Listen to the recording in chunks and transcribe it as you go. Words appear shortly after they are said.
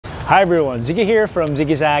Hi everyone, Ziggy here from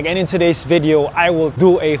Ziggy, and in today's video I will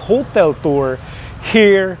do a hotel tour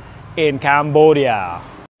here in Cambodia.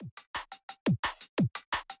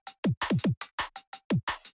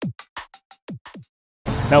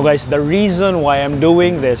 Now guys, the reason why I'm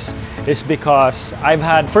doing this is because I've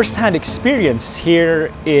had first-hand experience here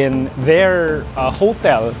in their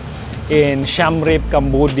hotel in Siem Reap,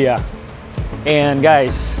 Cambodia. And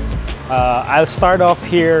guys, I'll start off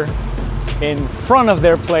here in front of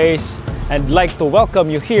their place and like to welcome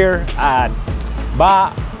you here at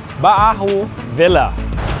Baahu Villa.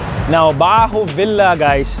 Now Baahu Villa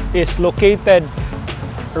guys is located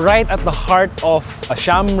right at the heart of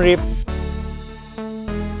Siem Reap.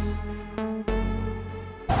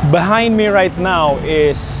 Behind me right now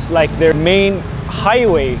is like their main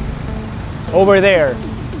highway over there.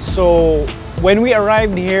 So when we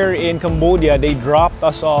arrived here in Cambodia, they dropped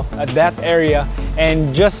us off at that area,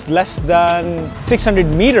 and just less than 600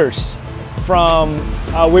 meters from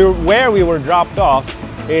where we were dropped off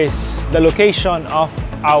is the location of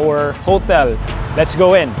our hotel. Let's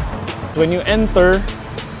go in. When you enter,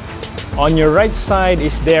 on your right side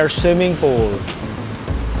is their swimming pool.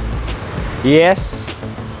 Yes,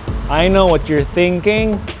 I know what you're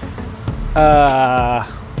thinking.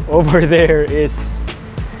 Over there is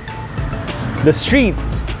the street,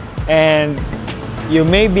 and you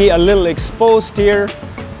may be a little exposed here,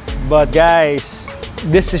 but guys,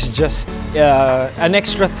 this is just an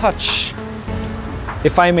extra touch,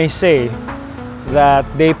 if I may say, that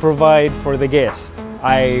they provide for the guest.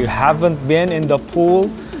 I haven't been in the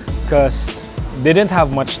pool because didn't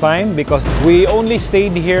have much time, because we only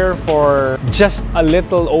stayed here for just a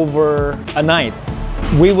little over a night.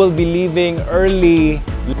 We will be leaving early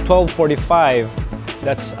 12:45.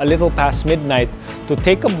 That's a little past midnight, to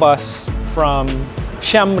take a bus from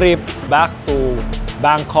Siem Reap back to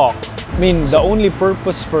Bangkok. I mean, the only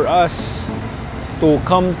purpose for us to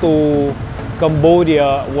come to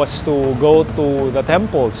Cambodia was to go to the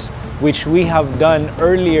temples, which we have done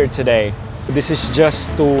earlier today. This is just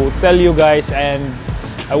to tell you guys, and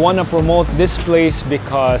I want to promote this place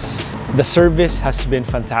because the service has been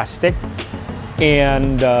fantastic,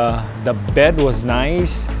 and the bed was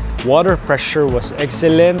nice. Water pressure was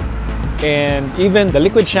excellent, and even the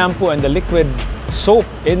liquid shampoo and the liquid soap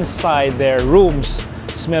inside their rooms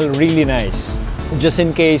smell really nice. Just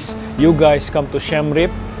in case you guys come to Siem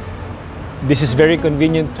Reap, this is very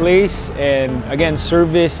convenient place, and again,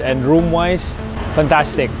 service and room wise,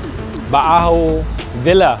 fantastic. Baahu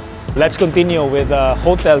Villa. Let's continue with the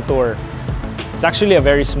hotel tour. It's actually a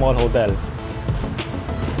very small hotel.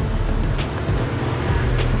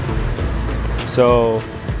 So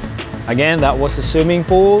again, that was the swimming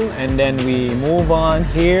pool, and then we move on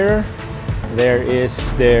here. There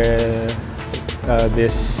is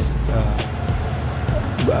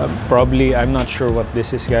probably, I'm not sure what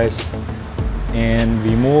this is guys. And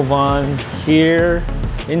we move on here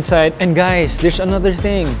inside, and guys, there's another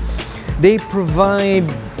thing. They provide,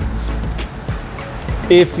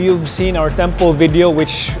 if you've seen our temple video,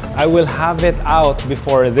 which I will have it out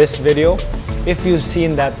before this video, if you've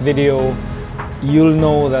seen that video, you'll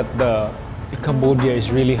know that Cambodia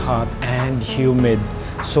is really hot and humid.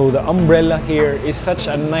 So the umbrella here is such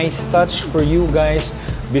a nice touch for you guys.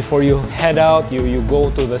 Before you head out, you go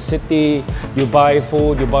to the city, you buy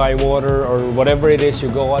food, you buy water, or whatever it is, you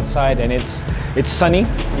go outside and it's sunny.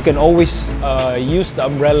 You can always use the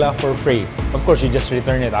umbrella for free. Of course, you just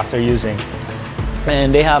return it after using.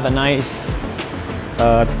 And they have a nice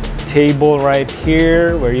table right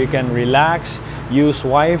here where you can relax, use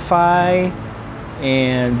Wi-Fi,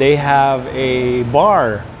 and they have a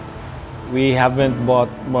bar. We haven't bought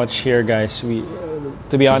much here guys.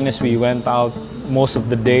 To be honest, we went out most of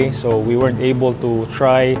the day, so we weren't able to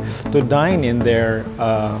try to dine in their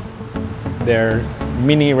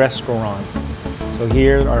mini restaurant. So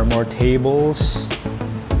here are more tables,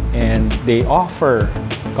 and they offer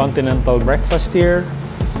continental breakfast here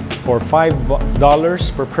for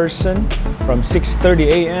 $5 per person from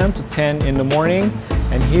 6:30 a.m. to 10 in the morning.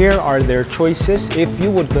 And here are their choices if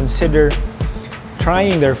you would consider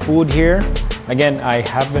trying their food here. Again, I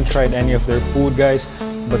haven't tried any of their food guys,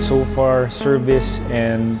 but so far service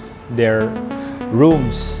and their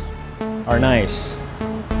rooms are nice.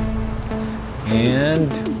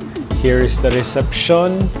 And here is the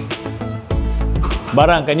reception.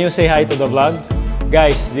 Barang, can you say hi to the vlog?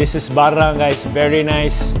 Guys, this is Barang guys, very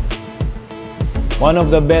nice. One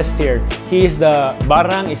of the best here.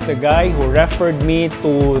 Barang is the guy who referred me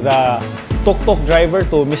to the tuk-tuk driver,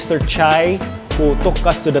 to Mr. Chai. who took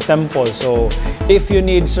us to the temple. So if you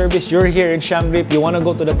need service, you're here in Siem Reap, you want to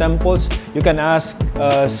go to the temples, you can ask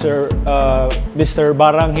Mr.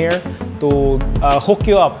 Barang here to hook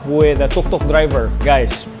you up with a tuk-tuk driver,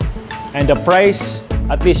 guys. And the price,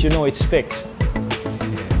 at least you know it's fixed.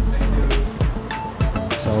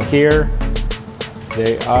 So here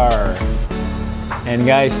they are. And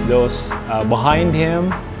guys, those behind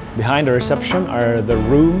him, behind the reception, are the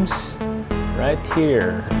rooms right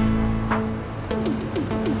here.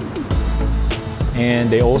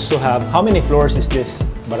 And they also have, how many floors is this,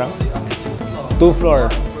 Barang? 2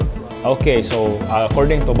 floors. Okay, so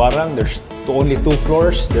according to Barang, there's only 2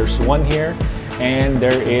 floors. There's one here, and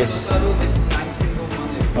there is,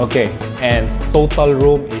 okay, and total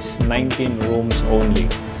room is 19 rooms only.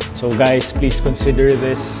 So guys, please consider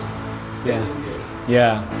this.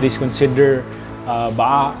 Yeah, please consider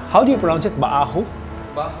how do you pronounce it? Baahu?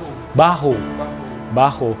 Baahu.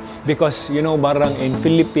 Baahu. Because you know, Barang, in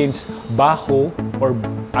Philippines, Baahu, or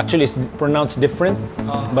actually it's pronounced different,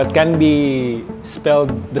 but can be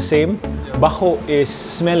spelled the same. Baahu is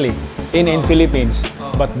smelly in Philippines,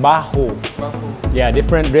 but Baahu, yeah,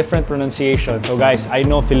 different pronunciation. So guys, I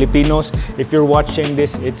know Filipinos, if you're watching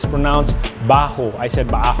this, it's pronounced Baahu. I said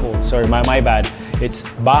Baahu, sorry, my bad. It's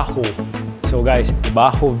Baahu. So guys,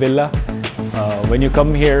 Baahu Villa, when you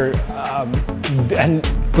come here, and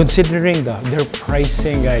considering their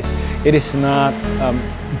pricing, guys, it is not,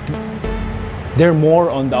 they're more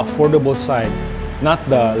on the affordable side, not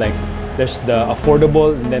the, like, there's the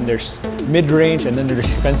affordable, and then there's mid-range, and then there's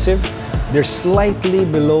expensive. They're slightly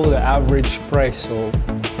below the average price, so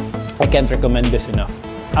I can't recommend this enough.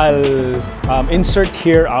 I'll insert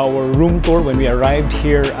here our room tour when we arrived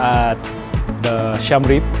here at the Siem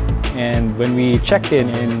Reap, and when we checked in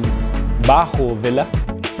Baahu Villa.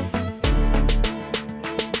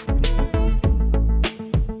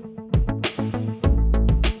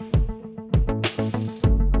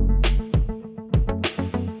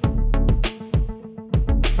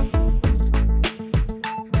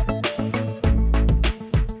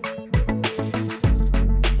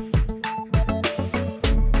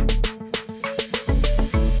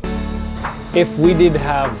 If we did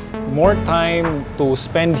have more time to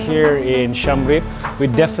spend here in Siem Reap,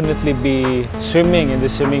 we'd definitely be swimming in the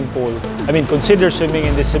swimming pool. I mean, consider swimming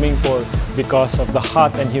in the swimming pool because of the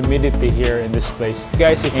hot and humidity here in this place.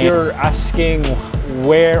 Guys, if you're asking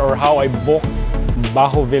where or how I booked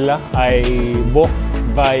Baahu Villa, I booked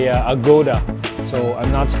via Agoda. So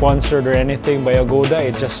I'm not sponsored or anything by Agoda.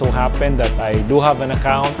 It just so happened that I do have an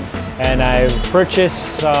account, and I've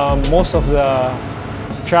purchased most of the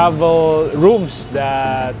travel rooms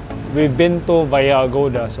that we've been to via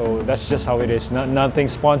Agoda. So that's just how it is. Nothing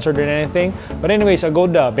sponsored or anything. But anyways,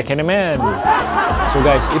 Agoda, Bekenemen. So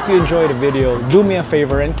guys, if you enjoyed the video, do me a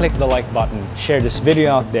favor and click the like button. Share this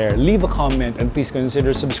video out there, leave a comment, and please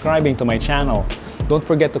consider subscribing to my channel. Don't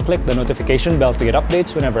forget to click the notification bell to get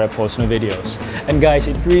updates whenever I post new videos. And guys,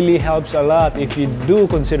 it really helps a lot if you do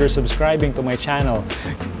consider subscribing to my channel.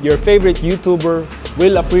 Your favorite YouTuber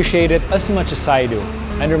will appreciate it as much as I do.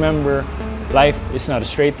 And remember, life is not a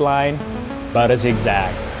straight line, but a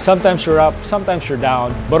zigzag. Sometimes you're up, sometimes you're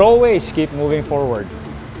down, but always keep moving forward.